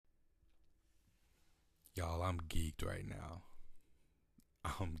Y'all, I'm geeked right now.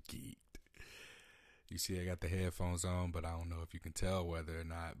 I'm geeked. You see, I got the headphones on, but I don't know if you can tell whether or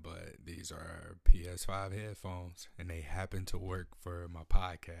not, but these are PS5 headphones, and they happen to work for my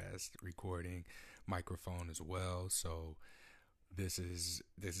podcast recording microphone as well. So this is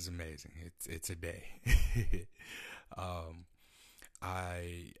amazing. It's a day. um,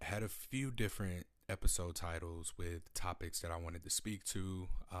 I had a few different episode titles with topics that I wanted to speak to,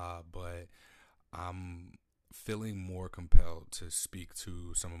 but I'm feeling more compelled to speak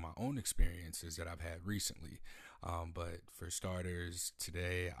to some of my own experiences that I've had recently. But for starters,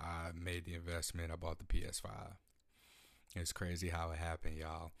 today I made the investment. I bought the PS5. It's crazy how it happened,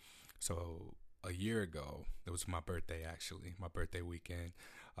 y'all. So a year ago, it was my birthday actually, my birthday weekend.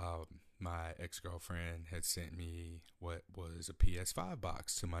 My ex-girlfriend had sent me what was a PS5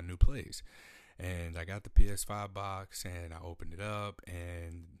 box to my new place. And I got the PS5 box and I opened it up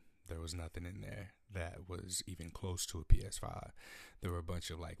and there was nothing in there that was even close to a PS5. There were a bunch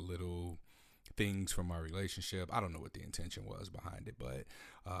of like little things from our relationship. I don't know what the intention was behind it, but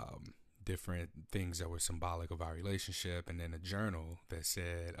different things that were symbolic of our relationship. And then a journal that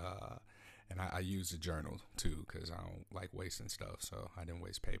said, and I use a journal too because I don't like wasting stuff, so I didn't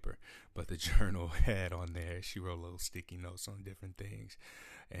waste paper. But the journal had on there, she wrote little sticky notes on different things.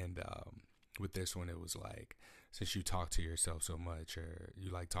 And with this one, it was like, since you talk to yourself so much, or you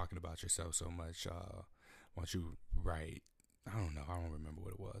like talking about yourself so much, why don't you write, I don't know, I don't remember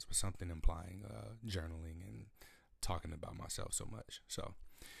what it was, but something implying journaling and talking about myself so much. So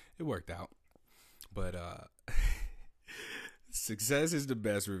it worked out. But success is the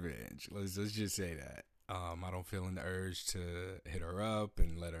best revenge. Let's just say that. I don't feel an urge to hit her up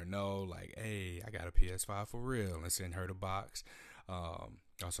and let her know, like, hey, I got a PS5 for real, and send her the box.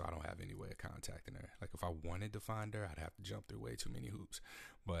 Also, I don't have any way of contacting her. Like, if I wanted to find her, I'd have to jump through way too many hoops.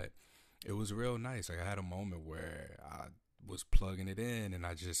 But it was real nice. Like, I had a moment where I was plugging it in, and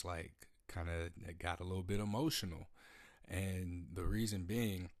I just, like, kind of got a little bit emotional. And the reason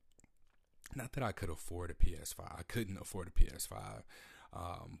being, not that I could afford a PS5. I couldn't afford a PS5.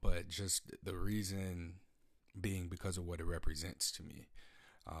 But just the reason being because of what it represents to me.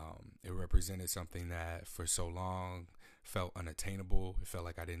 It represented something that for so long felt unattainable. It felt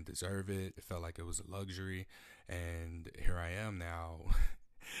like I didn't deserve it. It felt like it was a luxury. And here I am now.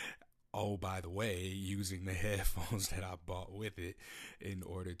 Oh, by the way, using the headphones that I bought with it in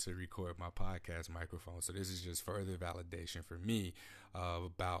order to record my podcast microphone. So this is just further validation for me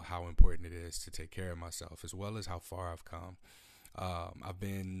about how important it is to take care of myself, as well as how far I've come.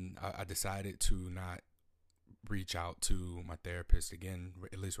 I decided to not reach out to my therapist again,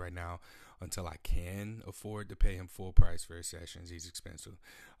 at least right now, until I can afford to pay him full price for his sessions. He's expensive,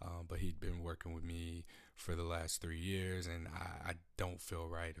 but he'd been working with me for the last 3 years, and I don't feel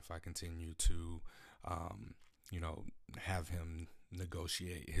right if I continue to, have him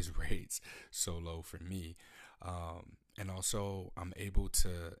negotiate his rates so low for me. And also, I'm able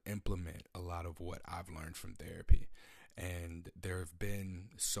to implement a lot of what I've learned from therapy. And there have been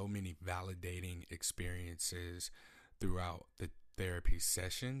so many validating experiences throughout the therapy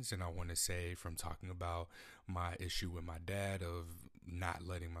sessions. And I want to say, from talking about my issue with my dad of not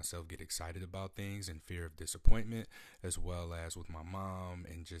letting myself get excited about things and fear of disappointment, as well as with my mom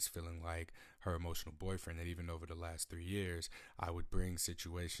and just feeling like her emotional boyfriend, that even over the last 3 years, I would bring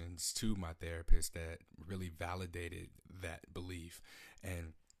situations to my therapist that really validated that belief.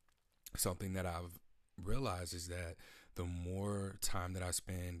 And something that I've realized is that the more time that I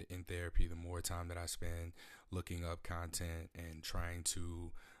spend in therapy, the more time that I spend looking up content and trying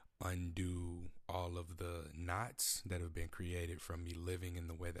to undo all of the knots that have been created from me living in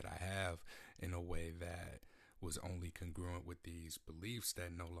the way that I have, in a way that was only congruent with these beliefs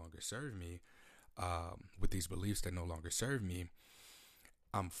that no longer serve me,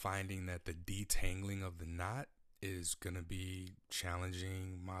 I'm finding that the detangling of the knot is going to be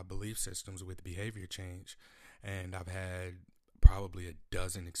challenging my belief systems with behavior change. And I've had probably a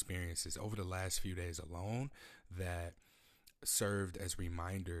dozen experiences over the last few days alone that served as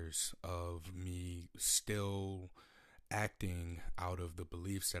reminders of me still acting out of the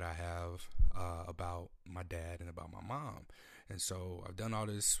beliefs that I have about my dad and about my mom. And so I've done all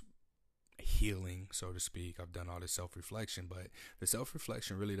this healing, so to speak. I've done all this self-reflection, but the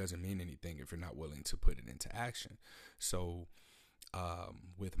self-reflection really doesn't mean anything if you're not willing to put it into action. So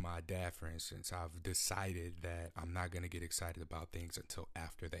with my dad, for instance, I've decided that I'm not going to get excited about things until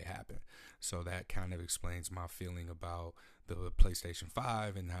after they happen. So that kind of explains my feeling about the PlayStation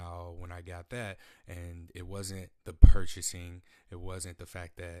 5 and how when I got that, and it wasn't the purchasing, it wasn't the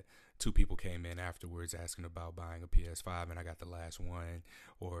fact that two people came in afterwards asking about buying a PS5 and I got the last one,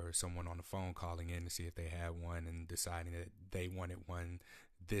 or someone on the phone calling in to see if they had one and deciding that they wanted one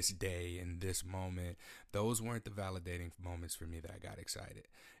this day in this moment. Those weren't the validating moments for me that I got excited.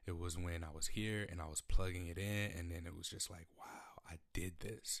 It was when I was here and I was plugging it in, and then it was just like, wow, I did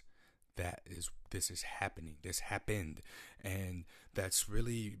this. This is happening. This happened. And that's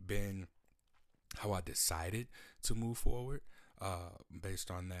really been how I decided to move forward,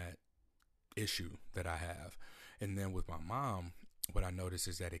 based on that issue that I have. And then with my mom, what I notice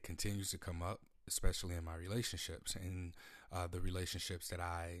is that it continues to come up, especially in my relationships and the relationships that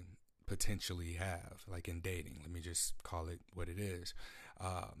I potentially have, like in dating. Let me just call it what it is.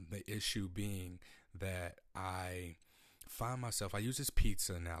 The issue being that I find myself, I use this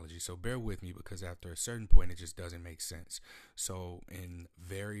pizza analogy, so bear with me because after a certain point it just doesn't make sense. So in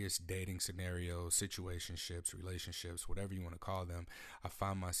various dating scenarios, situationships, relationships, whatever you want to call them, I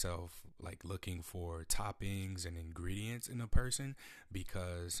find myself like looking for toppings and ingredients in a person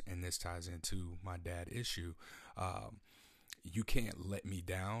because, and this ties into my dad issue, you can't let me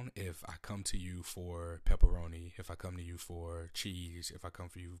down if I come to you for pepperoni, if I come to you for cheese, if I come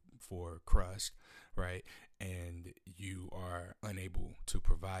for you for crust, right? And you are unable to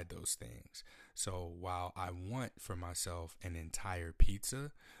provide those things. So while I want for myself an entire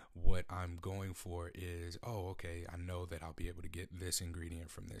pizza, what I'm going for is, oh, okay, I know that I'll be able to get this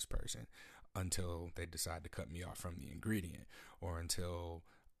ingredient from this person until they decide to cut me off from the ingredient, or until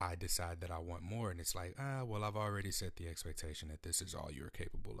I decide that I want more, and it's like, well, I've already set the expectation that this is all you're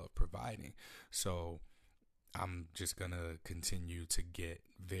capable of providing. So I'm just going to continue to get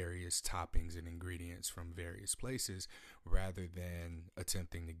various toppings and ingredients from various places rather than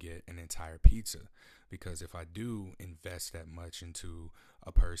attempting to get an entire pizza. Because if I do invest that much into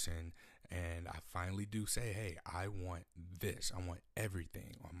a person and I finally do say, hey, I want this, I want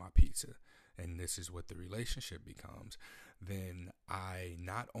everything on my pizza, and this is what the relationship becomes, then I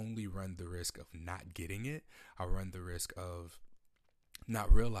not only run the risk of not getting it, I run the risk of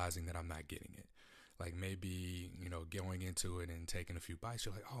not realizing that I'm not getting it. Like maybe, going into it and taking a few bites,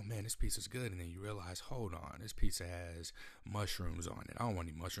 you're like, oh man, this pizza's good. And then you realize, hold on, this pizza has mushrooms on it. I don't want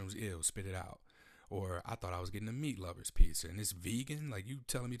any mushrooms. Ew, spit it out. Or I thought I was getting a meat lover's pizza and it's vegan. Like, you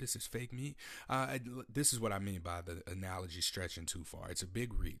telling me this is fake meat? This is what I mean by the analogy stretching too far. It's a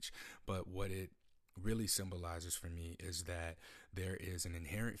big reach, but what it really symbolizes for me is that there is an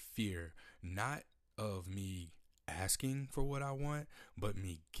inherent fear, not of me asking for what I want, but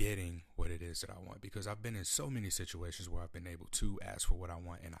me getting what it is that I want. Because I've been in so many situations where I've been able to ask for what I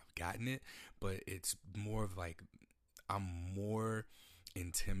want and I've gotten it, but it's more of like I'm more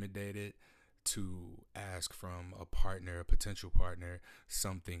intimidated to ask from a partner, a potential partner,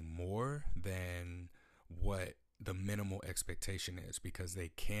 something more than what the minimal expectation is, because they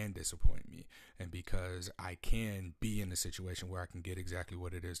can disappoint me and because I can be in a situation where I can get exactly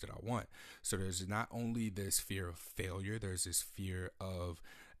what it is that I want. So there's not only this fear of failure, there's this fear of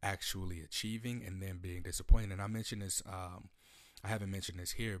actually achieving and then being disappointed. And I mentioned this, I haven't mentioned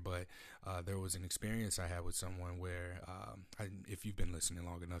this here, but there was an experience I had with someone where, if you've been listening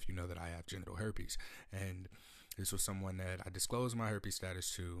long enough, you know that I have genital herpes. And this was someone that I disclosed my herpes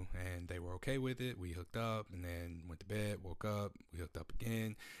status to, and they were okay with it. We hooked up and then went to bed, woke up, we hooked up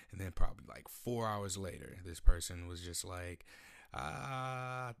again. And then probably like 4 hours later, this person was just like,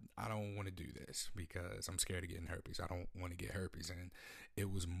 I don't want to do this because I'm scared of getting herpes. I don't want to get herpes. And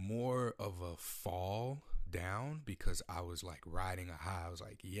it was more of a fall down because I was like riding a high. I was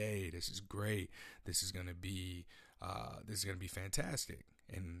like, yay, this is great. This is going to be fantastic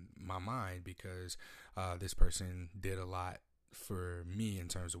in my mind because this person did a lot for me in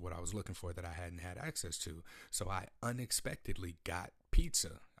terms of what I was looking for that I hadn't had access to. So I unexpectedly got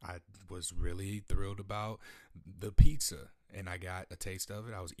pizza. I was really thrilled about the pizza and I got a taste of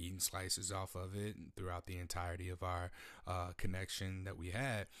it. I was eating slices off of it throughout the entirety of our connection that we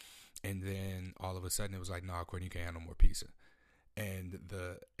had. And then all of a sudden it was like, nah, Courtney, you can't have no more pizza. And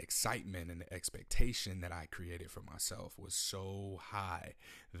the excitement and the expectation that I created for myself was so high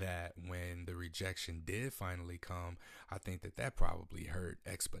that when the rejection did finally come, I think that probably hurt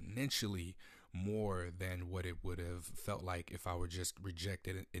exponentially more than what it would have felt like if I were just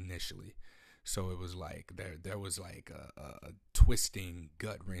rejected initially. So it was like there was like a twisting,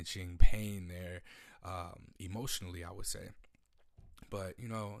 gut-wrenching pain there, emotionally, I would say. But,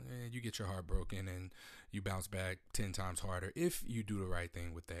 you get your heart broken and you bounce back 10 times harder if you do the right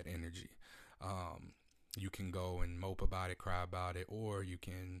thing with that energy. Um, you can go and mope about it, cry about it, or you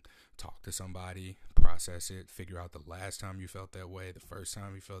can talk to somebody, process it, figure out the last time you felt that way, the first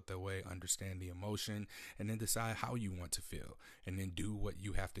time you felt that way, understand the emotion, and then decide how you want to feel. And then do what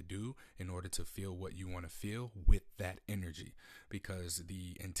you have to do in order to feel what you want to feel with that energy. Because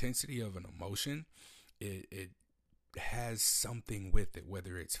the intensity of an emotion, it has something with it,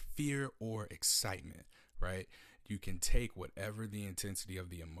 whether it's fear or excitement, right? You can take whatever the intensity of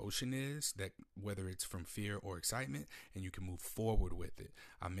the emotion is, that whether it's from fear or excitement, and you can move forward with it.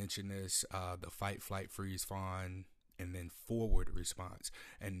 I mentioned this, the fight, flight, freeze, fawn, and then forward response.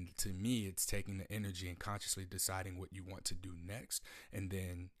 And to me, it's taking the energy and consciously deciding what you want to do next, and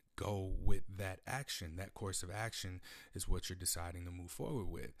then go with that action. That course of action is what you're deciding to move forward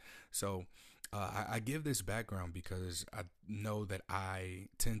with. So I give this background because I know that I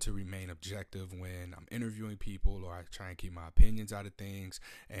tend to remain objective when I'm interviewing people, or I try and keep my opinions out of things,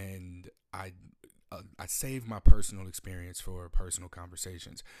 and I save my personal experience for personal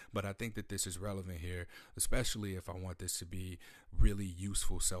conversations. But I think that this is relevant here, especially if I want this to be really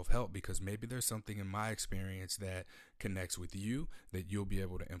useful self-help, because maybe there's something in my experience that connects with you that you'll be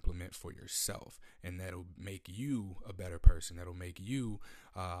able to implement for yourself, and that'll make you a better person. That'll make you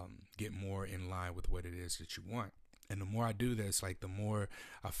get more in line with what it is that you want. And the more I do this, like, the more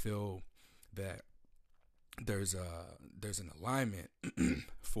I feel that there's an alignment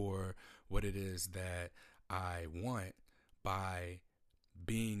for what it is that I want by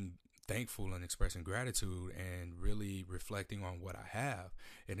being thankful and expressing gratitude and really reflecting on what I have.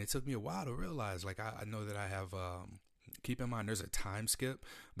 And it took me a while to realize, like, I know that I have keep in mind there's a time skip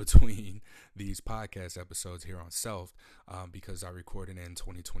between these podcast episodes here on Self, because I recorded in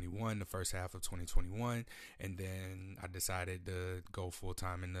 2021, the first half of 2021, and then I decided to go full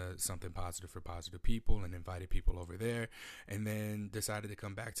time into something positive for positive people and invited people over there, and then decided to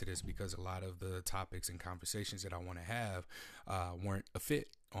come back to this because a lot of the topics and conversations that I want to have weren't a fit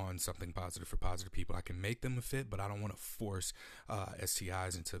on something positive for positive people. I can make them a fit, but I don't want to force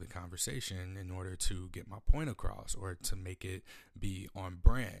STIs into the conversation in order to get my point across or to make it be on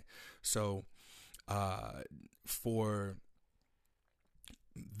brand. So for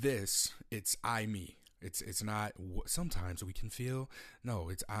this, it's I, me. It's not what sometimes we can feel. No,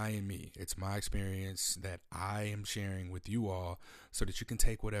 it's I and me. It's my experience that I am sharing with you all so that you can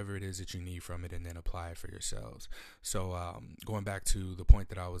take whatever it is that you need from it and then apply it for yourselves. So going back to the point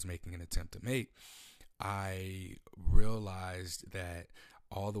that I was making an attempt to make, I realized that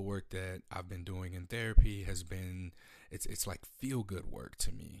all the work that I've been doing in therapy has been, it's like feel good work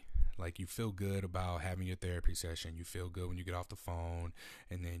to me. Like, you feel good about having your therapy session. You feel good when you get off the phone,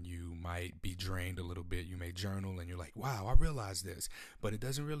 and then you might be drained a little bit. You may journal and you're like, wow, I realized this. But it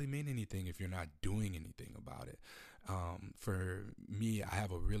doesn't really mean anything if you're not doing anything about it. For me, I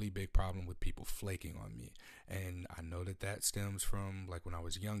have a really big problem with people flaking on me. And I know that that stems from, like, when I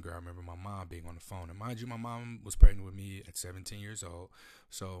was younger. I remember my mom being on the phone. And mind you, my mom was pregnant with me at 17 years old.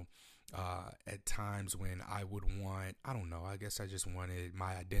 So at times when I would want, I don't know, I guess I just wanted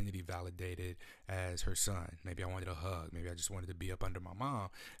my identity validated as her son. Maybe I wanted a hug. Maybe I just wanted to be up under my mom.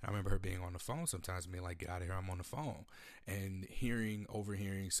 And I remember her being on the phone sometimes and being like, get out of here, I'm on the phone. And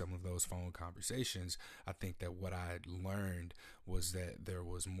overhearing some of those phone conversations, I think that what I learned was that there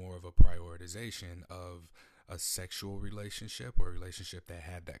was more of a prioritization of a sexual relationship, or a relationship that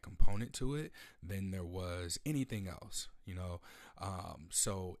had that component to it, than there was anything else,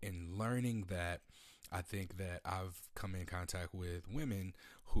 so in learning that, I think that I've come in contact with women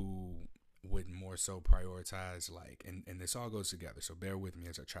who would more so prioritize, like, and this all goes together, so bear with me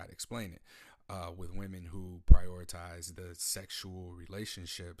as I try to explain it, with women who prioritize the sexual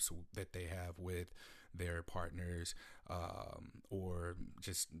relationships that they have with their partners, or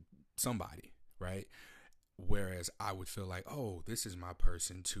just somebody, right? Whereas I would feel like, oh, this is my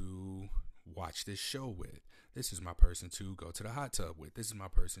person to watch this show with. This is my person to go to the hot tub with. This is my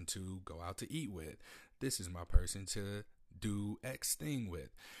person to go out to eat with. This is my person to do X thing with.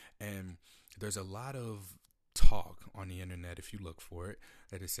 And there's a lot of talk on the internet, if you look for it,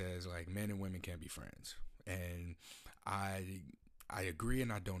 that it says, like, men and women can't be friends. And I agree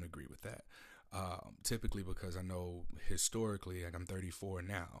and I don't agree with that. Typically because I know historically, like, I'm 34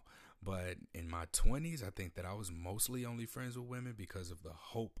 now, but in my 20s, I think that I was mostly only friends with women because of the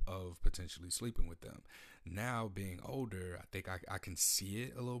hope of potentially sleeping with them. Now, being older, I think I can see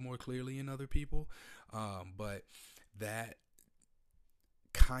it a little more clearly in other people, but that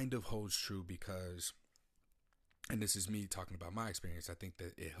kind of holds true because, and this is me talking about my experience, I think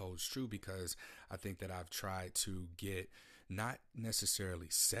that it holds true because I think that I've tried to get not necessarily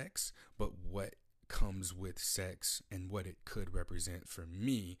sex, but what comes with sex and what it could represent for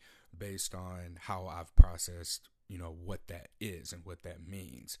me based on how I've processed, what that is and what that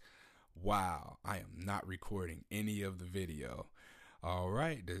means. Wow, I am not recording any of the video. All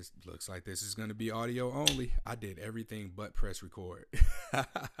right, this looks like this is going to be audio only. I did everything but press record.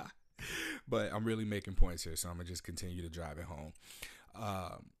 But I'm really making points here, so I'm going to just continue to drive it home.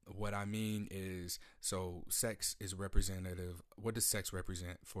 What I mean is, so sex is representative. What does sex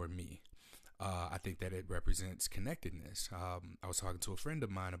represent for me? I think that it represents connectedness. I was talking to a friend of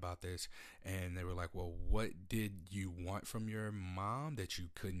mine about this, and they were like, well, what did you want from your mom that you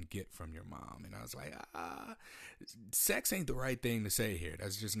couldn't get from your mom? And I was like, sex ain't the right thing to say here.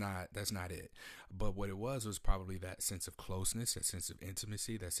 That's not it. But what it was probably that sense of closeness, that sense of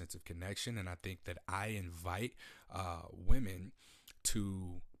intimacy, that sense of connection. And I think that I invite women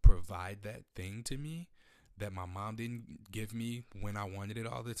to provide that thing to me that my mom didn't give me when I wanted it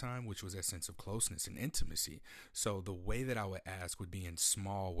all the time, which was that sense of closeness and intimacy. So the way that I would ask would be in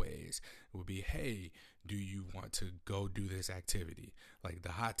small ways. It would be, hey, do you want to go do this activity, like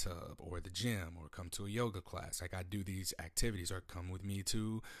the hot tub or the gym, or come to a yoga class? Like, I do these activities, or come with me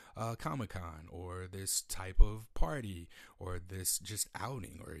to Comic-Con, or this type of party, or this just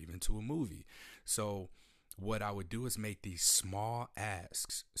outing, or even to a movie. So what I would do is make these small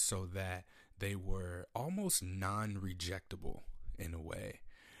asks so that they were almost non-rejectable in a way.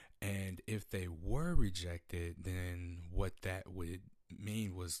 And if they were rejected, then what that would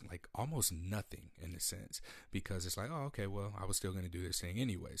mean was like almost nothing in a sense, because it's like, oh, okay, well, I was still going to do this thing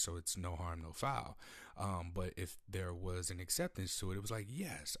anyway, so it's no harm, no foul. But if there was an acceptance to it, it was like,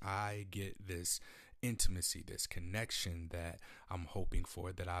 yes, I get this intimacy, this connection that I'm hoping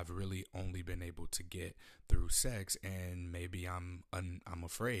for, that I've really only been able to get through sex, and maybe I'm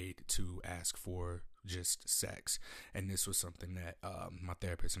afraid to ask for just sex. And this was something that my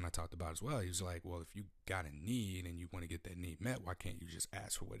therapist and I talked about as well. He was like, well, if you got a need and you want to get that need met, why can't you just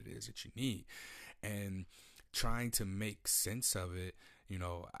ask for what it is that you need? And trying to make sense of it,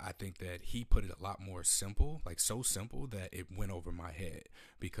 I think that he put it a lot more simple, like so simple that it went over my head,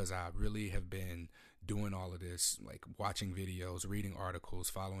 because I really have been doing all of this, like watching videos, reading articles,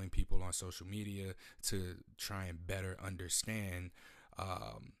 following people on social media to try and better understand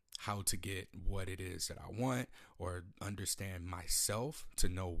how to get what it is that I want, or understand myself to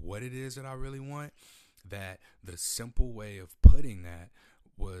know what it is that I really want. That the simple way of putting that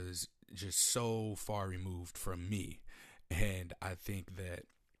was just so far removed from me. And I think that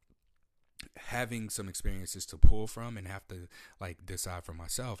having some experiences to pull from and have to like decide for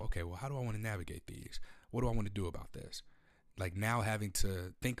myself, okay, well, how do I want to navigate these? What do I want to do about this? Like, now having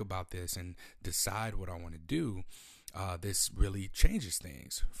to think about this and decide what I want to do, this really changes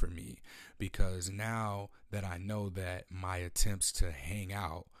things for me, because now that I know that my attempts to hang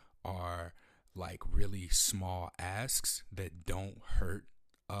out are like really small asks that don't hurt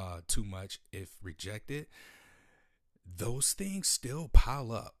too much if rejected, those things still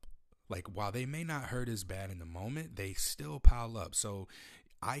pile up. Like, while they may not hurt as bad in the moment, they still pile up. So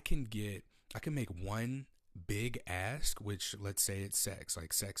I can make one big ask, which, let's say it's sex.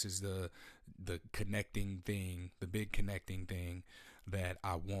 Like, sex is the connecting thing, the big connecting thing that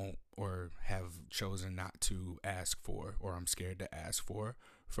I won't, or have chosen not to ask for, or I'm scared to ask for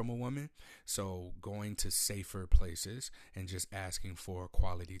from a woman. So going to safer places and just asking for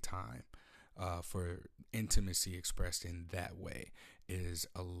quality time, for intimacy expressed in that way, is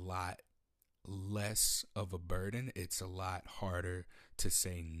a lot less of a burden. It's a lot harder to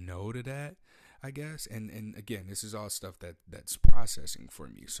say no to that, I guess. And again, this is all stuff that's processing for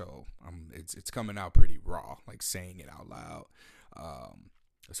me. So it's coming out pretty raw, like saying it out loud,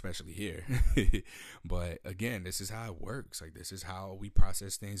 especially here. But again, this is how it works. Like, this is how we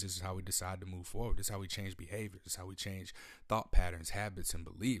process things. This is how we decide to move forward. This is how we change behavior. This is how we change thought patterns, habits, and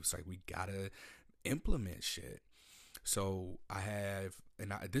beliefs. Like, we gotta implement shit. So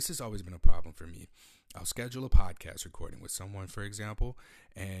this has always been a problem for me. I'll schedule a podcast recording with someone, for example,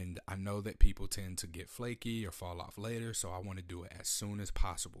 and I know that people tend to get flaky or fall off later, so I want to do it as soon as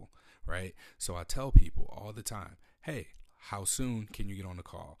possible, right? So I tell people all the time, hey, how soon can you get on the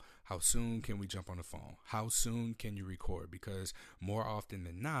call? How soon can we jump on the phone? How soon can you record? Because more often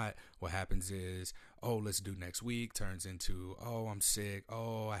than not, what happens is, oh, let's do next week, turns into, oh, I'm sick.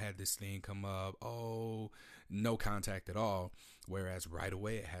 Oh, I had this thing come up. Oh, no contact at all. Whereas right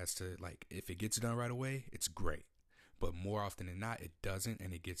away, it has to, like, if it gets done right away, it's great. But more often than not, it doesn't,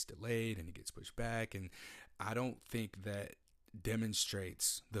 and it gets delayed and it gets pushed back. And I don't think that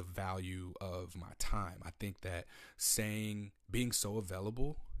demonstrates the value of my time. I think that being so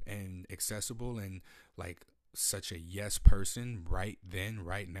available and accessible, and like such a yes person right then,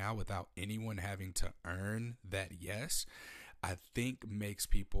 right now, without anyone having to earn that yes, I think makes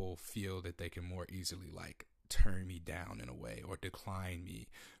people feel that they can more easily like turn me down in a way or decline me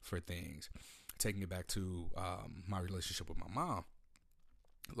for things. Taking it back to my relationship with my mom,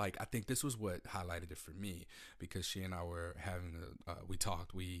 like I think this was what highlighted it for me, because she and I were having we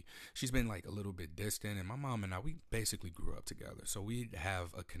talked, she's been like a little bit distant, and my mom and I, we basically grew up together, so we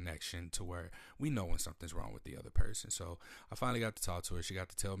have a connection to where we know when something's wrong with the other person. So I finally got to talk to her. She got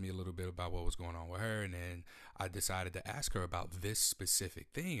to tell me a little bit about what was going on with her, and then I decided to ask her about this specific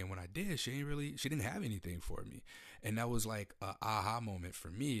thing. And when I did, she didn't have anything for me, and that was like a aha moment for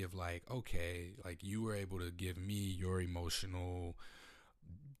me of like, okay, like you were able to give me your emotional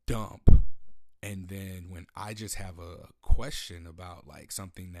dump, and then when I just have a question about like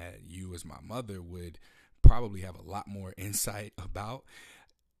something that you as my mother would probably have a lot more insight about,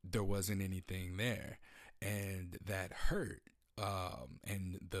 there wasn't anything there, and that hurt.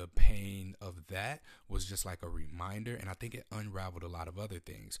 And the pain of that was just like a reminder, and I think it unraveled a lot of other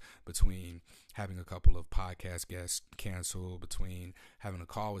things, between having a couple of podcast guests cancel, between having a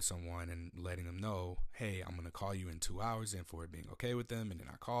call with someone and letting them know, hey, I'm going to call you in 2 hours, and for it being okay with them, and then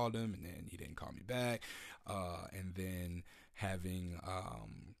I called him and then he didn't call me back, and then having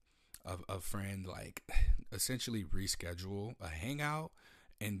a friend like essentially reschedule a hangout,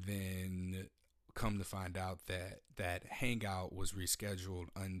 and then come to find out that that hangout was rescheduled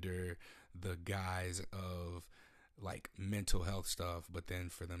under the guise of like mental health stuff, but then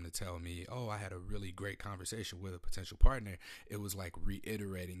for them to tell me, oh, I had a really great conversation with a potential partner, it was like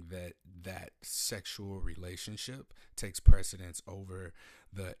reiterating that that sexual relationship takes precedence over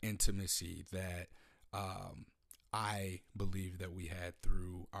the intimacy that I believe that we had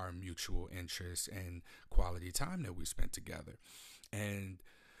through our mutual interests and quality time that we spent together. And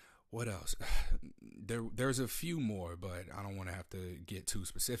what else? There's a few more, but I don't want to have to get too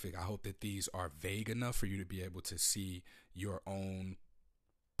specific. I hope that these are vague enough for you to be able to see your own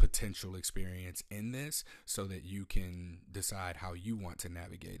potential experience in this, so that you can decide how you want to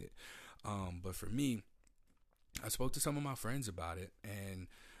navigate it. But for me, I spoke to some of my friends about it, and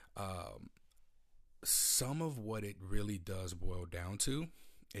some of what it really does boil down to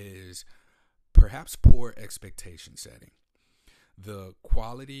is perhaps poor expectation setting. The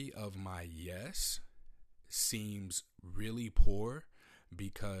quality of my yes seems really poor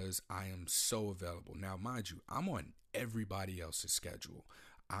because I am so available. Now, mind you, I'm on everybody else's schedule.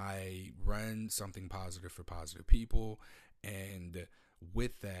 I run something positive for positive people, and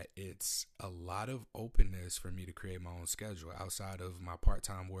with that, it's a lot of openness for me to create my own schedule outside of my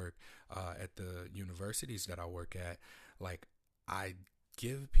part-time work at the universities that I work at. Like, I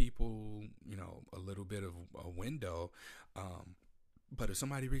give people, a little bit of a window. But if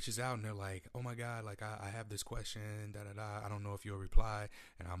somebody reaches out and they're like, oh my God, like I have this question, I don't know if you'll reply.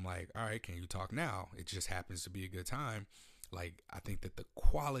 And I'm like, all right, can you talk now? It just happens to be a good time. Like, I think that the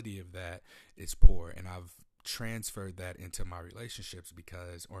quality of that is poor. And I've transferred that into my relationships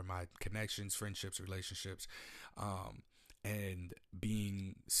or my connections, friendships, relationships, and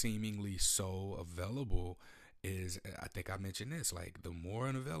being seemingly so available I think I mentioned this, like the more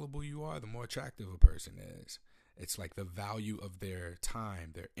unavailable you are, the more attractive a person is. It's like the value of their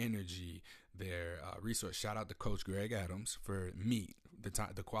time, their energy, their resource. Shout out to Coach Greg Adams for meat,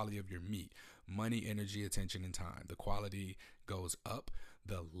 the quality of your meat. Money, energy, attention, and time. The quality goes up,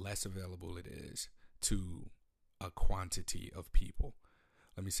 the less available it is to a quantity of people.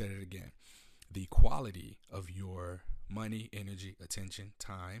 Let me say it again. The quality of your money, energy, attention,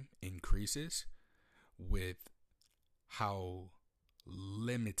 time increases with how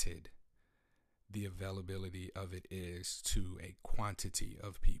limited the availability of it is to a quantity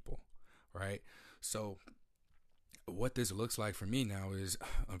of people, right? So what this looks like for me now is,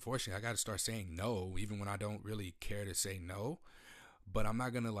 unfortunately, I got to start saying no, even when I don't really care to say no, but I'm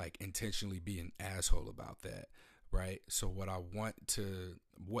not going to like intentionally be an asshole about that, right? So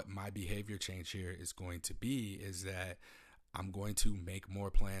what my behavior change here is going to be is that I'm going to make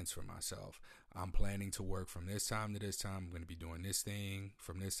more plans for myself. I'm planning to work from this time to this time. I'm going to be doing this thing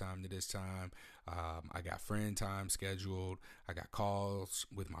from this time to this time. I got friend time scheduled. I got calls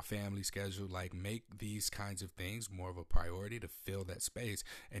with my family scheduled. Like, make these kinds of things more of a priority to fill that space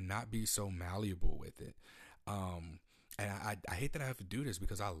and not be so malleable with it. And I hate that I have to do this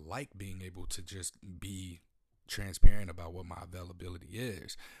because I like being able to just be transparent about what my availability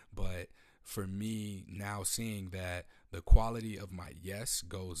is. But for me, now seeing that the quality of my yes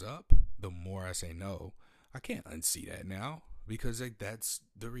goes up the more I say no, I can't unsee that now, because like that's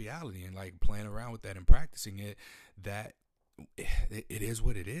the reality. And like playing around with that and practicing it, that it is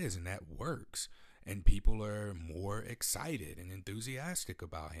what it is, and that works. and people are more excited and enthusiastic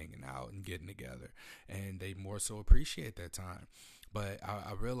about hanging out and getting together, and they more so appreciate that time. But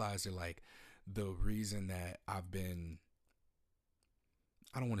I realized that, like, the reason that I've been,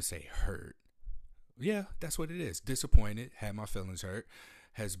 I don't want to say hurt, yeah, that's what it is, disappointed, had my feelings hurt,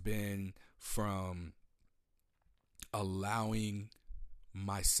 has been from allowing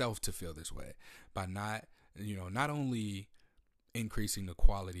myself to feel this way by not, not only increasing the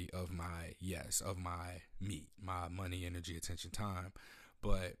quality of my, yes, of my meat, my money, energy, attention, time,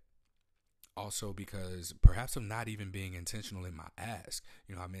 but also because perhaps I'm not even being intentional in my ask.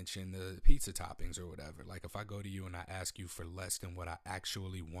 I mentioned the pizza toppings or whatever. Like, if I go to you and I ask you for less than what I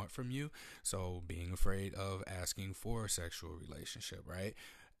actually want from you, so being afraid of asking for a sexual relationship, right?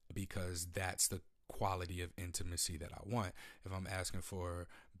 Because that's the quality of intimacy that I want. If I'm asking for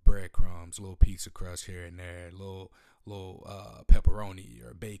breadcrumbs, little pizza crust here and there, little pepperoni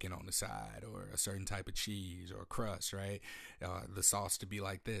or bacon on the side, or a certain type of cheese or crust, right? The sauce to be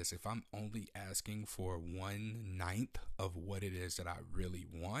like this. If I'm only asking for 1/9 of what it is that I really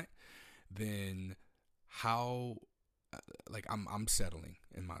want, then how, like, I'm settling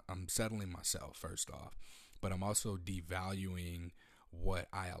I'm settling myself, first off, but I'm also devaluing what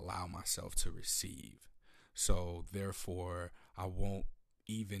I allow myself to receive. So therefore, I won't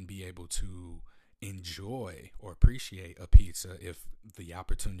even be able to enjoy or appreciate a pizza if the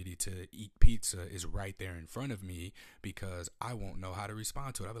opportunity to eat pizza is right there in front of me, because I won't know how to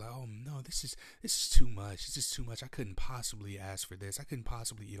respond to it. I'll be like, oh no, this is too much. This is too much. I couldn't possibly ask for this. I couldn't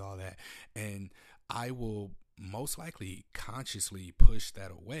possibly eat all that. And I will most likely consciously push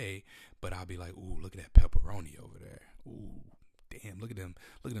that away, but I'll be like, ooh, look at that pepperoni over there. Ooh, damn, look at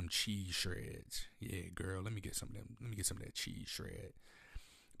them cheese shreds. Yeah, girl, let me get some of them. Let me get some of that cheese shred.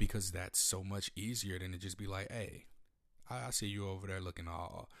 Because that's so much easier than to just be like, hey, I see you over there looking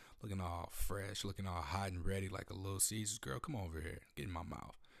all fresh, looking all hot and ready like a Little Caesars. Girl, come over here, get in my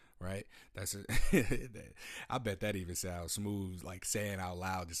mouth, right? That's it. I bet that even sounds smooth, like saying out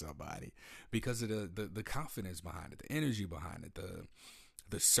loud to somebody, because of the confidence behind it, the energy behind it,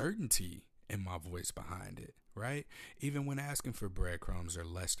 the certainty in my voice behind it, right? Even when asking for breadcrumbs or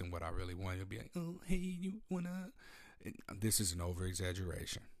less than what I really want, you'll be like, oh, hey, you wanna? This is an over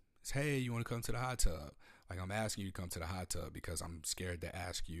exaggeration. It's, hey, you want to come to the hot tub? Like, I'm asking you to come to the hot tub because I'm scared to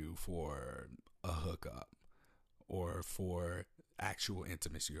ask you for a hookup or for actual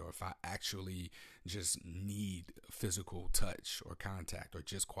intimacy, or if I actually just need physical touch or contact or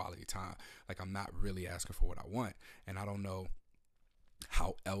just quality time. Like, I'm not really asking for what I want. And I don't know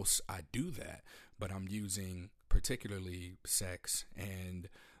how else I do that, but I'm using particularly sex and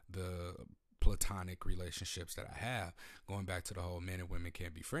the platonic relationships that I have, going back to the whole men and women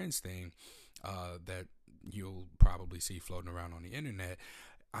can't be friends thing, that you'll probably see floating around on the internet.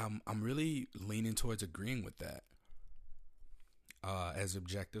 I'm really leaning towards agreeing with that. As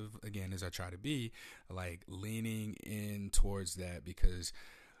objective again as I try to be, like, leaning in towards that, because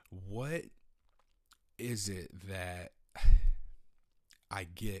what is it that I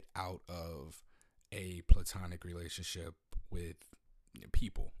get out of a platonic relationship with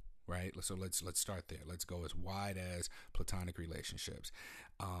people? Right, so let's start there. Let's go as wide as platonic relationships.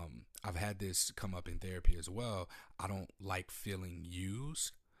 I've had this come up in therapy as well. I don't like feeling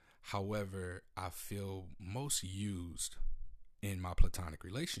used. However, I feel most used in my platonic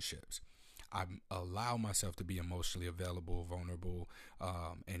relationships. I allow myself to be emotionally available, vulnerable,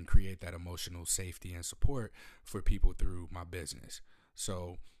 and create that emotional safety and support for people through my business.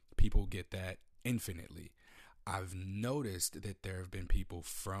 So people get that infinitely. I've noticed that there have been people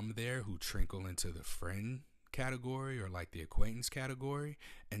from there who trickle into the friend category or like the acquaintance category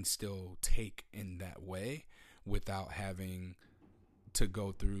and still take in that way without having to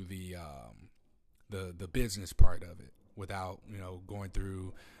go through the business part of it, without going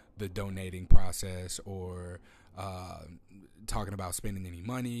through the donating process or talking about spending any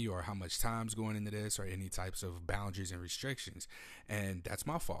money or how much time's going into this or any types of boundaries and restrictions. And that's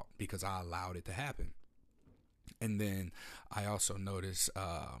my fault because I allowed it to happen. And then I also notice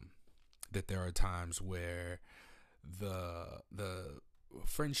that there are times where the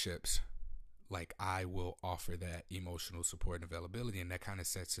friendships, like, I will offer that emotional support and availability, and that kind of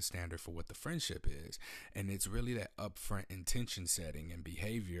sets the standard for what the friendship is. And it's really that upfront intention setting and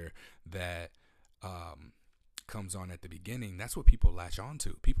behavior that comes on at the beginning. That's what people latch on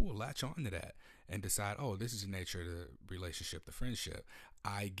to. People will latch on to that and decide, oh, this is the nature of the relationship, the friendship.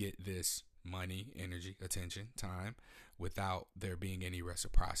 I get this money, energy, attention, time without there being any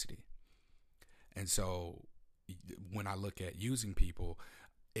reciprocity. And so when I look at using people,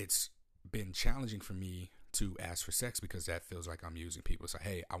 it's been challenging for me to ask for sex because that feels like I'm using people. So,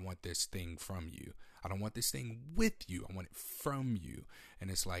 hey, I want this thing from you. I don't want this thing with you. I want it from you.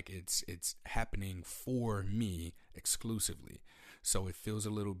 And it's like it's happening for me exclusively. So it feels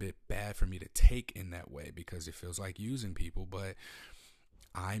a little bit bad for me to take in that way because it feels like using people, but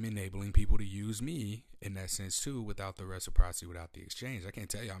I'm enabling people to use me in that sense too, without the reciprocity, without the exchange. I can't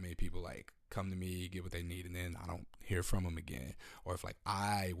tell you how many people like come to me, get what they need, and then I don't hear from them again. Or if like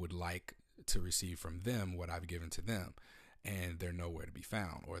I would like to receive from them what I've given to them, and they're nowhere to be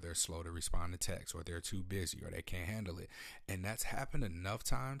found, or they're slow to respond to text, or they're too busy, or they can't handle it. And that's happened enough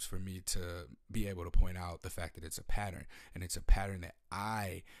times for me to be able to point out the fact that it's a pattern, and it's a pattern that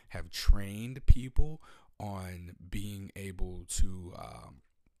I have trained people on being able to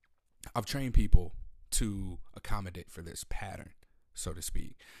I've trained people to accommodate for this pattern, so to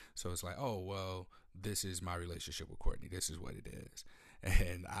speak. So it's like, oh, well, this is my relationship with Courtney. This is what it is.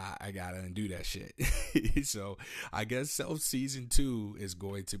 And I gotta undo that shit. So I guess Self Season 2 is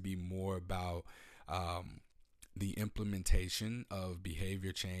going to be more about the implementation of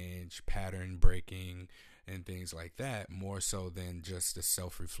behavior change, pattern breaking, and things like that, more so than just the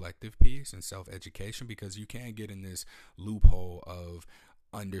self-reflective piece and self-education, because you can't get in this loophole of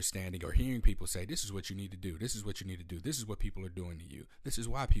understanding or hearing people say, this is what you need to do, this is what you need to do, this is what people are doing to you, this is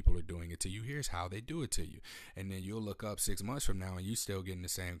why people are doing it to you, here's how they do it to you. And then you'll look up 6 months from now and you still getting the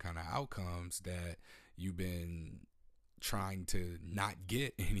same kind of outcomes that you've been trying to not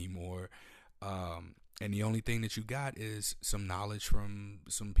get anymore. And the only thing that you got is some knowledge from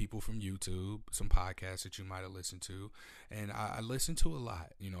some people from YouTube, some podcasts that you might have listened to. And I listen to a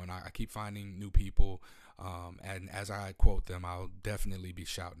lot, and I keep finding new people. And as I quote them, I'll definitely be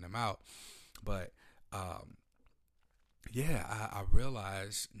shouting them out. But I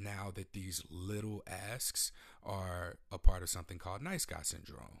realize now that these little asks are a part of something called nice guy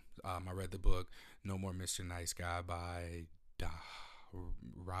syndrome. I read the book No More Mr. Nice Guy by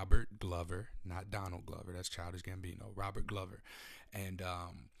Robert Glover, not Donald Glover. That's Childish Gambino. Robert Glover. And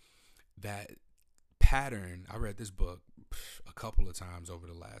that pattern, I read this book a couple of times over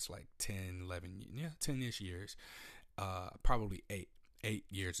the last like 10-ish years. Probably 8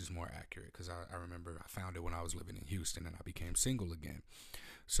 years is more accurate, because I remember I found it when I was living in Houston and I became single again.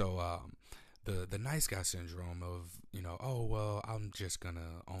 So the nice guy syndrome of, oh, well, I'm just going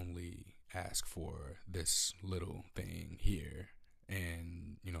to only ask for this little thing here.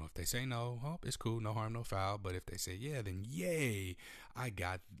 And, if they say no, oh, it's cool, no harm, no foul. But if they say yeah, then yay, I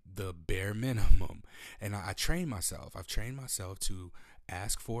got the bare minimum. And I've trained myself to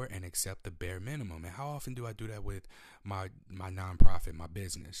ask for and accept the bare minimum. And how often do I do that with my nonprofit, my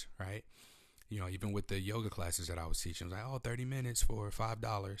business, right? Even with the yoga classes that I was teaching, I was like, 30 minutes for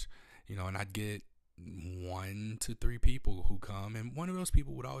 $5, and I'd get 1 to 3 people who come, and one of those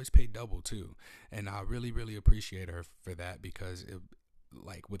people would always pay double too. And I really, really appreciate her for that, because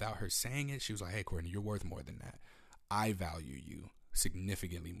without her saying it, she was like, hey, Courtney, you're worth more than that. I value you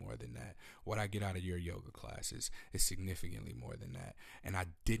significantly more than that. What I get out of your yoga classes is significantly more than that. And I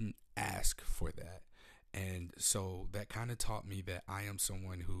didn't ask for that. And so that kind of taught me that I am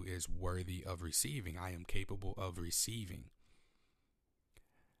someone who is worthy of receiving. I am capable of receiving.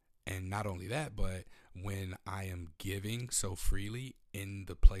 And not only that, but when I am giving so freely in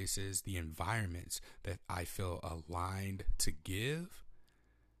the places, the environments that I feel aligned to give,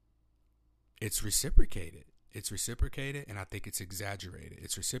 it's reciprocated. It's reciprocated, and I think it's exaggerated.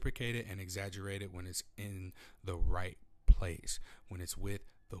 It's reciprocated and exaggerated when it's in the right place, when it's with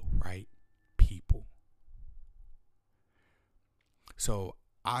the right people. So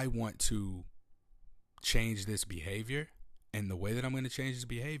I want to change this behavior. And the way that I'm going to change this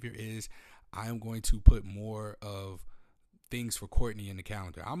behavior is I'm going to put more of things for Courtney in the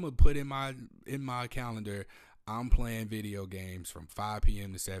calendar. I'm going to put in my calendar, I'm playing video games from 5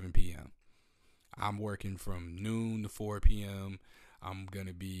 p.m. to 7 p.m. I'm working from noon to 4 p.m. I'm going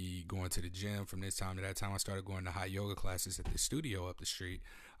to be going to the gym from this time to that time. I started going to hot yoga classes at the studio up the street.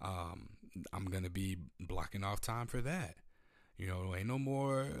 I'm going to be blocking off time for that. Ain't no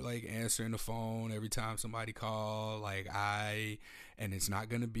more like answering the phone every time somebody call. And it's not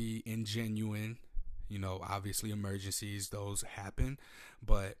going to be ingenuine. Obviously emergencies, those happen,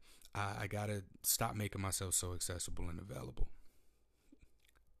 but I got to stop making myself so accessible and available.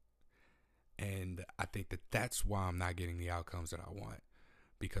 And I think that that's why I'm not getting the outcomes that I want,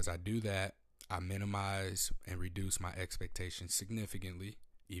 because I do that. I minimize and reduce my expectations significantly,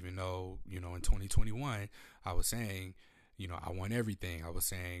 even though, in 2021, I was saying, I want everything. I was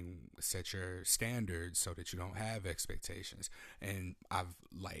saying, set your standards so that you don't have expectations. And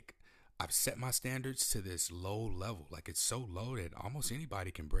I've set my standards to this low level. Like, it's so low that almost anybody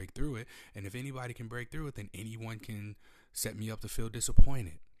can break through it. And if anybody can break through it, then anyone can set me up to feel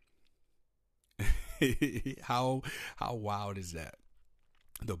disappointed. How wild is that?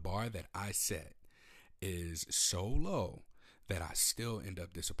 The bar that I set is so low that I still end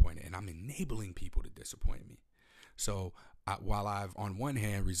up disappointed, and I'm enabling people to disappoint me. So while I've on one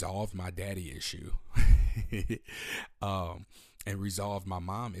hand resolved my daddy issue and resolved my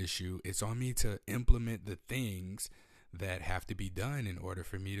mom issue, it's on me to implement the things that have to be done in order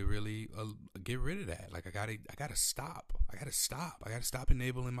for me to really get rid of that. Like, I gotta stop. I gotta stop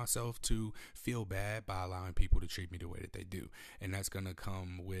enabling myself to feel bad by allowing people to treat me the way that they do. And that's gonna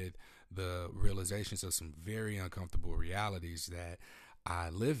come with the realizations of some very uncomfortable realities that I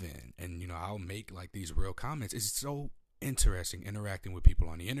live in. And, I'll make like these real comments. It's so interesting interacting with people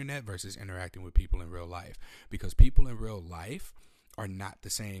on the internet versus interacting with people in real life, because people in real life are not the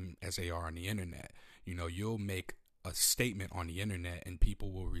same as they are on the internet. You'll make a statement on the internet and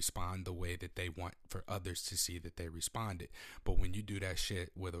people will respond the way that they want for others to see that they responded. But when you do that shit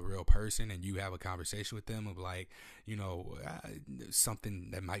with a real person and you have a conversation with them of like,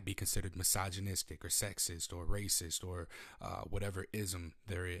 something that might be considered misogynistic or sexist or racist or whatever ism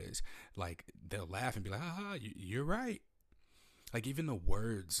there is, like, they'll laugh and be like, you're right. Like, even the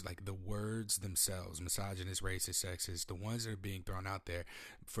words themselves, misogynist, racist, sexist, the ones that are being thrown out there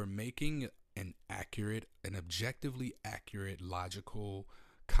for making an objectively accurate, logical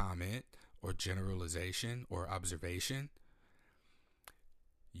comment or generalization or observation,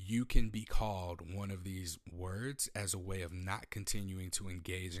 you can be called one of these words as a way of not continuing to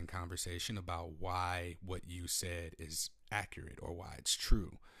engage in conversation about why what you said is accurate or why it's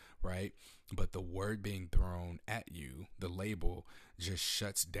true, right? But the word being thrown at you, the label, just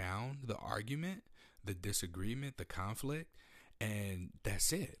shuts down the argument, the disagreement, the conflict, and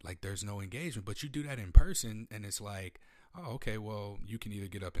that's it. Like, there's no engagement. But you do that in person and it's like, oh, okay, well, you can either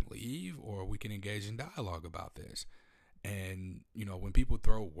get up and leave or we can engage in dialogue about this. And, when people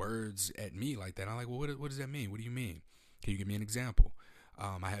throw words at me like that, I'm like, well, what does that mean? What do you mean? Can you give me an example?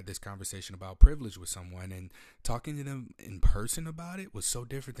 I had this conversation about privilege with someone, and talking to them in person about it was so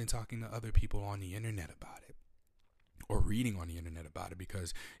different than talking to other people on the internet about it or reading on the internet about it,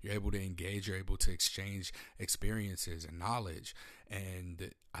 because you're able to engage, you're able to exchange experiences and knowledge.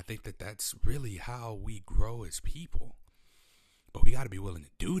 And I think that that's really how we grow as people. But we got to be willing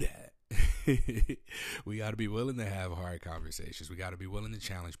to do that. We got to be willing to have hard conversations. We got to be willing to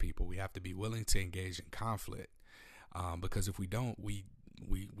challenge people. We have to be willing to engage in conflict. Because if we don't, we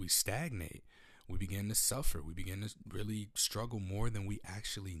stagnate. We begin to suffer. We begin to really struggle more than we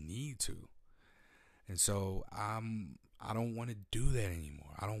actually need to. And so I don't want to do that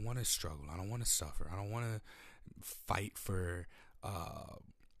anymore. I don't want to struggle. I don't want to suffer. I don't want to fight for.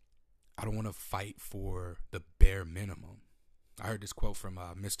 I don't want to fight for the bare minimum. I heard this quote from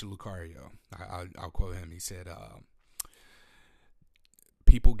Mr. Lucario. I'll quote him. He said,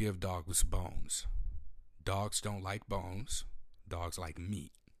 "People give dogs bones. Dogs don't like bones. Dogs like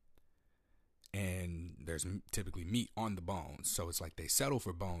meat. And there's typically meat on the bones. So it's like they settle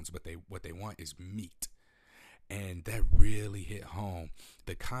for bones, but what they want is meat." And that really hit home.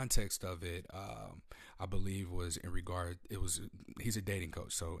 The context of it, I believe, was he's a dating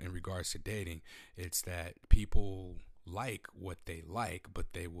coach. So in regards to dating, it's that people like what they like,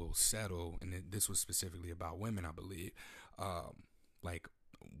 but they will settle. And this was specifically about women, I believe. Like,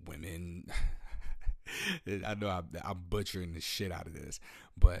 women, I know I'm butchering the shit out of this,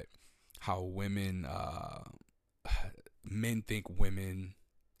 but how women, men think women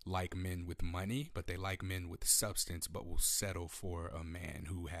like men with money, but they like men with substance, but will settle for a man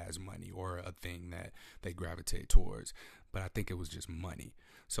who has money or a thing that they gravitate towards. But I think it was just money.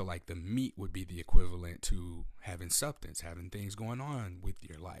 So like the meat would be the equivalent to having substance, having things going on with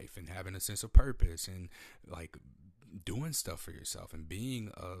your life and having a sense of purpose and like doing stuff for yourself and being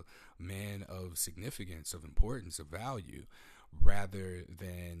a man of significance, of importance, of value, rather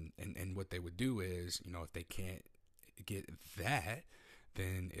than, and what they would do is, if they can't get that,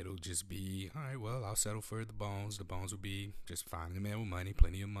 then it'll just be, all right, well, I'll settle for the bones. The bones will be just finding a man with money.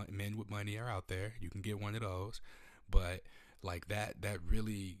 Plenty of men with money are out there. You can get one of those. But like that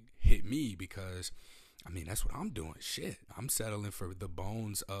really hit me because, I mean, that's what I'm doing. Shit, I'm settling for the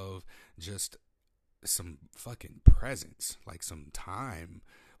bones of just some fucking presence, like some time,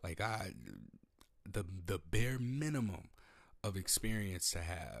 like the bare minimum of experience to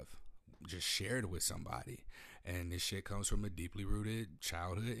have just shared with somebody. And this shit comes from a deeply rooted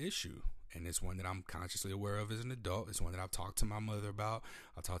childhood issue. And it's one that I'm consciously aware of as an adult. It's one that I've talked to my mother about.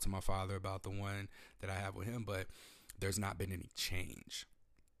 I'll talk to my father about the one that I have with him. But there's not been any change.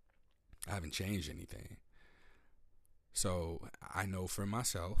 I haven't changed anything. So I know for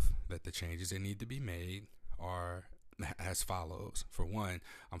myself that the changes that need to be made are as follows. For one,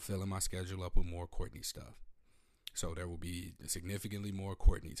 I'm filling my schedule up with more Courtney stuff. So there will be significantly more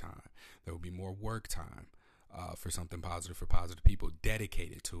Courtney time. There will be more work time for something positive for positive people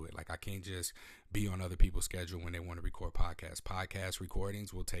dedicated to it. Like, I can't just be on other people's schedule when they want to record podcasts. Podcast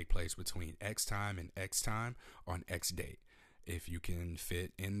recordings will take place between X time and X time on X date. If you can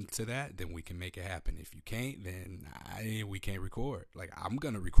fit into that, then we can make it happen. If you can't, then we can't record. Like, I'm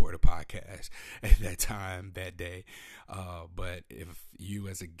going to record a podcast at that time, that day. But if you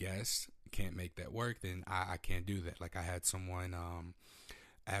as a guest can't make that work, then I can't do that. Like, I had someone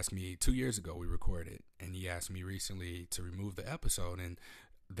asked me 2 years ago, we recorded, and he asked me recently to remove the episode, and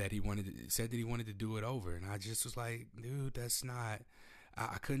that said that he wanted to do it over. And I just was like, dude, that's not,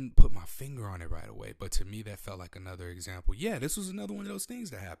 I couldn't put my finger on it right away. But to me, that felt like another example. Yeah, this was another one of those things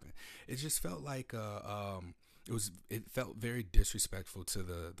that happened. It just felt like it felt very disrespectful to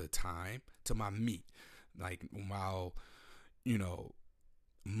the time, to my meat. Like, while,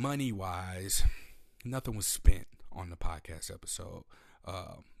 money wise, nothing was spent on the podcast episode.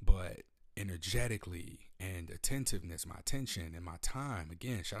 But energetically and attentiveness, my attention and my time,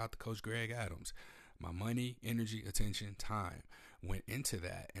 again, shout out to Coach Greg Adams, my money, energy, attention, time went into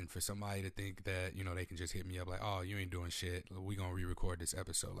that. And for somebody to think that, they can just hit me up like, oh, you ain't doing shit, we gonna re-record this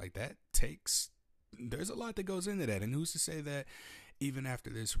episode, like, that there's a lot that goes into that. And who's to say that even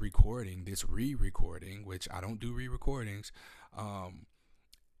after this recording, this re-recording, which I don't do re-recordings,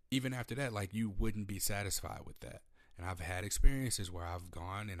 even after that, like, you wouldn't be satisfied with that. And I've had experiences where I've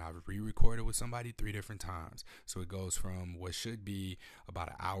gone and I've re-recorded with somebody 3 different times. So it goes from what should be about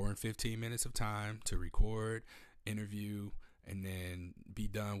an hour and 15 minutes of time to record, interview, and then be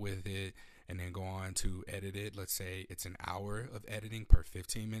done with it, and then go on to edit it. Let's say it's an hour of editing per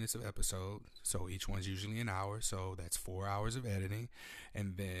 15 minutes of episode. So each one's usually an hour. So that's 4 hours of editing.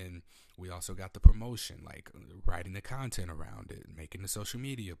 And then we also got the promotion, like writing the content around it, making the social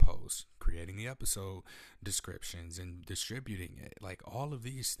media posts, creating the episode descriptions, and distributing it. Like, all of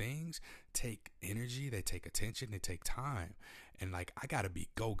these things take energy, they take attention, they take time. And like, I gotta be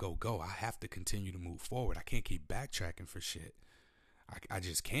go, go, go. I have to continue to move forward. I can't keep backtracking for shit. I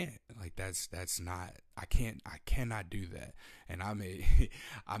just can't. Like, that's not, I cannot do that. And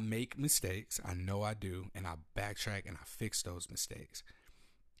I make mistakes. I know I do. And I backtrack and I fix those mistakes.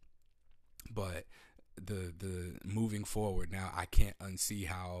 But the moving forward now, I can't unsee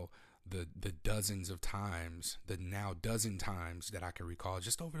how the dozens of times, the now dozen times that I can recall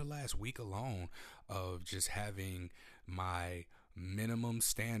just over the last week alone, of just having my minimum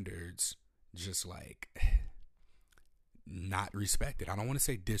standards just like not respected. I don't want to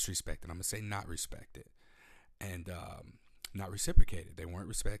say disrespected. I'm going to say not respected. And not reciprocated. They weren't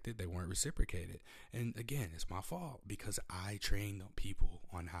respected. They weren't reciprocated. And again, it's my fault because I trained people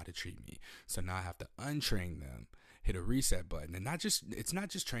on how to treat me. So now I have to untrain them, hit a reset button. And it's not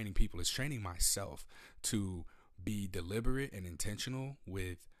just training people, it's training myself to be deliberate and intentional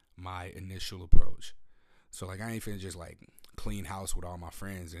with my initial approach. So like, I ain't finna just like clean house with all my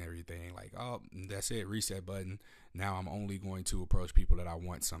friends and everything. Like, oh, that's it, reset button. Now I'm only going to approach people that I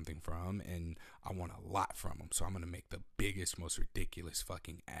want something from, and I want a lot from them. So I'm going to make the biggest, most ridiculous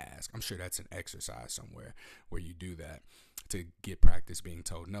fucking ask. I'm sure that's an exercise somewhere where you do that to get practice being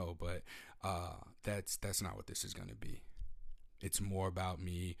told no. But that's not what this is going to be. It's more about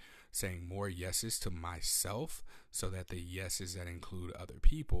me saying more yeses to myself so that the yeses that include other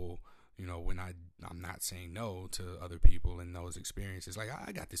people, when I'm not saying no to other people in those experiences. Like,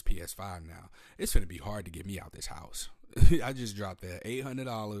 I got this PS5 now. It's going to be hard to get me out this house. I just dropped that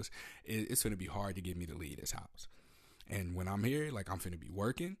 $800. It's going to be hard to get me to leave this house. And when I'm here, like, I'm finna be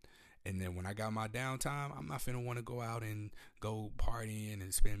working. And then when I got my downtime, I'm not finna want to go out and go partying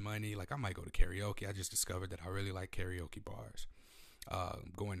and spend money. Like, I might go to karaoke. I just discovered that I really like karaoke bars.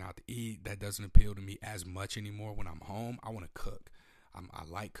 Going out to eat, that doesn't appeal to me as much anymore. When I'm home, I want to cook. I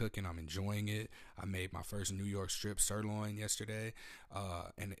like cooking. I'm enjoying it. I made my first New York strip sirloin yesterday,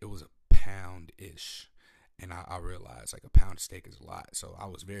 and it was a pound-ish. And I realized, like, a pound of steak is a lot. So I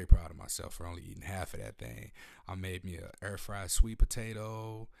was very proud of myself for only eating half of that thing. I made me a air-fried sweet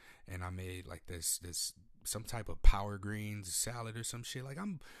potato, and I made, like, this some type of power greens salad or some shit. Like,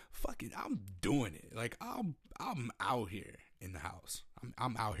 I'm doing it. Like, I'm out here in the house.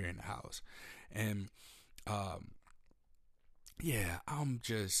 I'm out here in the house. And, yeah, I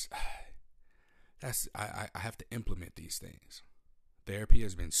have to implement these things. Therapy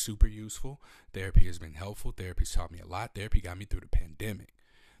has been super useful. Therapy has been helpful. Therapy's taught me a lot. Therapy got me through the pandemic.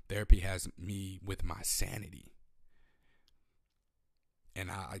 Therapy has me with my sanity. And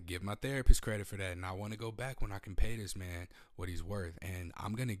I give my therapist credit for that. And I want to go back when I can pay this man what he's worth. And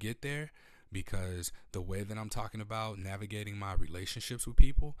I'm going to get there because the way that I'm talking about navigating my relationships with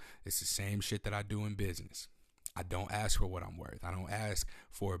people, it's the same shit that I do in business. I don't ask for what I'm worth. I don't ask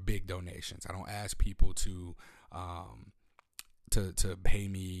for big donations. I don't ask people to pay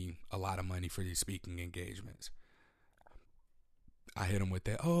me a lot of money for these speaking engagements. I hit them with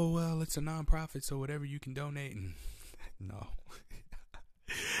that, oh, well, it's a nonprofit, so whatever you can donate. And no.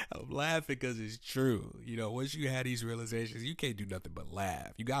 I'm laughing because it's true. You know, once you have these realizations, you can't do nothing but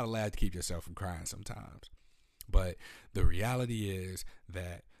laugh. You got to laugh to keep yourself from crying sometimes. But the reality is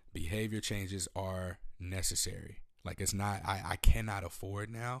that behavior changes are necessary. Like, it's not, I cannot afford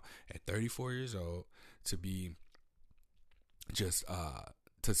now at 34 years old to be just,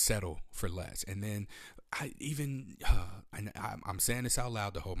 to settle for less. And then I'm saying this out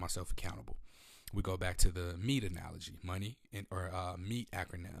loud to hold myself accountable. We go back to the MEAT analogy, MEAT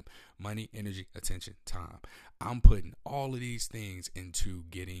acronym, money, energy, attention, time. I'm putting all of these things into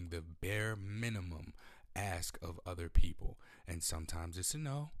getting the bare minimum ask of other people. And sometimes it's a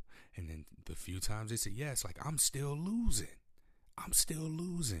no. And then the few times it's a yes. Like, I'm still losing.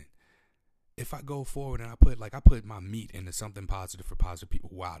 If I go forward and I put my meat into something positive for positive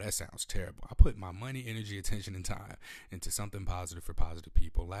people. Wow, that sounds terrible. I put my money, energy, attention, and time into something positive for positive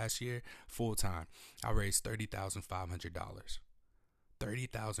people. Last year, full time, I raised $30,500.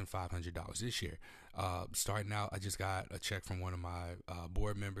 $30,500 this year. Starting out, I just got a check from one of my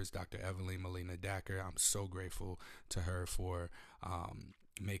board members, Dr. Evelyn Molina Dacker. I'm so grateful to her for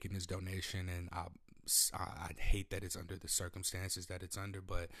making this donation, and I hate that it's under the circumstances that it's under,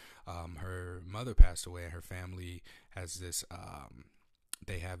 but her mother passed away, and her family has this,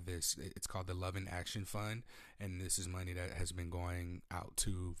 they have this, it's called the Love and Action Fund, and this is money that has been going out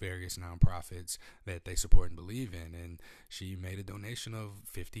to various nonprofits that they support and believe in, and she made a donation of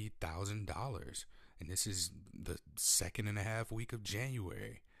 $50,000, and this is the second and a half week of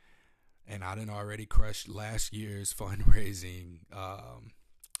January, and I done already crushed last year's fundraising,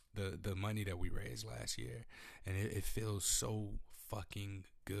 the money that we raised last year, and it feels so fucking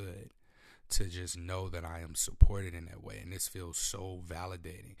good to just know that I am supported in that way, and this feels so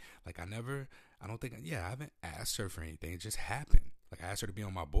validating. Like, I haven't asked her for anything. It just happened. Like, I asked her to be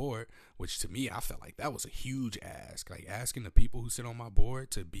on my board, which to me, I felt like that was a huge ask. Like, asking the people who sit on my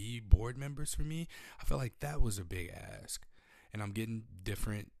board to be board members for me, I felt like that was a big ask. And I'm getting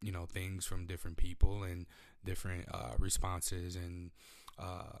different, things from different people and different responses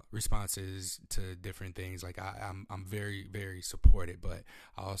to different things. Like, I'm very, very supported, but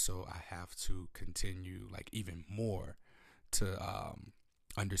I have to continue, like, even more to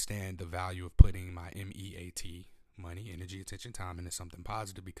understand the value of putting my MEAT, money, energy, attention, time, into something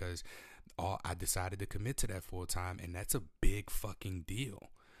positive, because I decided to commit to that full time, and that's a big fucking deal.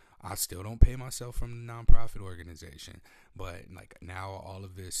 I still don't pay myself from the nonprofit organization, but like, now all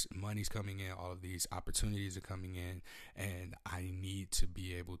of this money's coming in, all of these opportunities are coming in, and I need to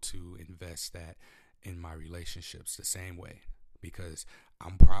be able to invest that in my relationships the same way, because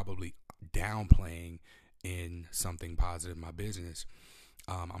I'm probably downplaying in something positive in my business.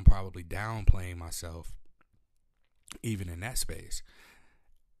 I'm probably downplaying myself even in that space.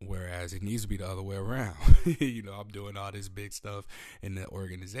 Whereas it needs to be the other way around. I'm doing all this big stuff in the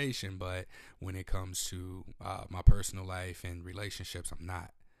organization, but when it comes to my personal life and relationships, I'm not.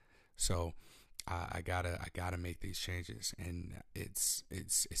 So I gotta make these changes, and it's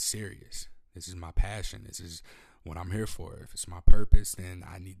serious. This is my passion. This is what I'm here for. If it's my purpose, then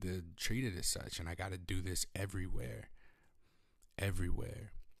I need to treat it as such, and I gotta do this everywhere.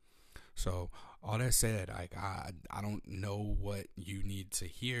 So all that said, like, I don't know what you need to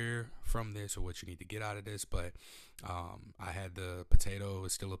hear from this or what you need to get out of this, but I had the potato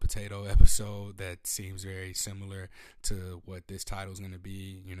is still a potato episode that seems very similar to what this title is going to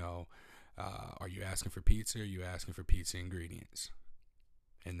be. Are you asking for pizza, or are you asking for pizza ingredients?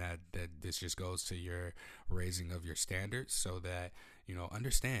 And that this just goes to your raising of your standards, so that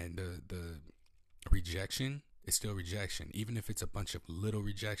understand the rejection. It's still rejection, even if it's a bunch of little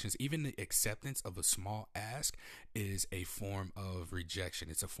rejections. Even the acceptance of a small ask is a form of rejection.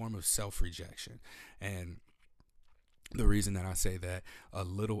 It's a form of self-rejection. And the reason that I say that a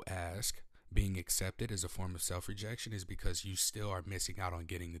little ask being accepted is a form of self-rejection is because you still are missing out on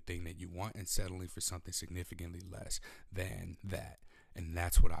getting the thing that you want and settling for something significantly less than that. And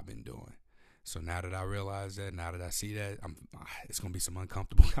that's what I've been doing. So now that I realize that, now that I see that, it's going to be some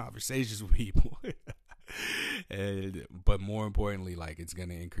uncomfortable conversations with people. But more importantly, like, it's going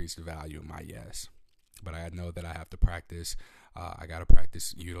to increase the value of my yes. But I know that I have to practice. I got to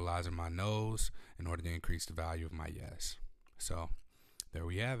practice utilizing my no's in order to increase the value of my yes. So there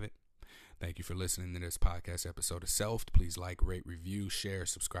we have it. Thank you for listening to this podcast episode of Self. Please like, rate, review, share,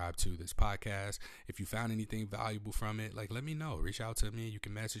 subscribe to this podcast. If you found anything valuable from it, let me know. Reach out to me. You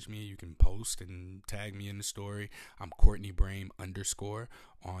can message me. You can post and tag me in the story. I'm Courtney Brame _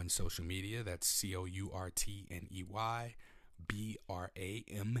 on social media. That's COURTNEY BRAME _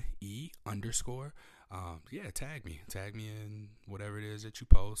 tag me in whatever it is that you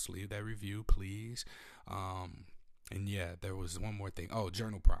post. Leave that review, please. And yeah, there was one more thing. Oh,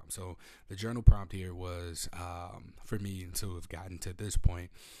 journal prompt. So the journal prompt here was, for me to have gotten to this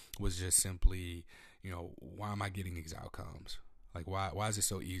point, was just simply, why am I getting these outcomes? Why is it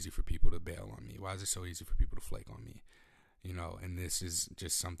so easy for people to bail on me? Why is it so easy for people to flake on me? And this is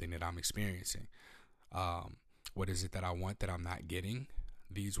just something that I'm experiencing. What is it that I want that I'm not getting?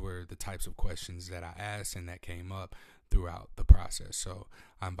 These were the types of questions that I asked and that came up throughout the process. So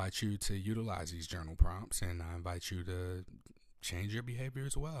I invite you to utilize these journal prompts, and I invite you to change your behavior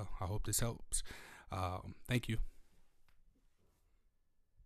as well. I hope this helps. Thank you.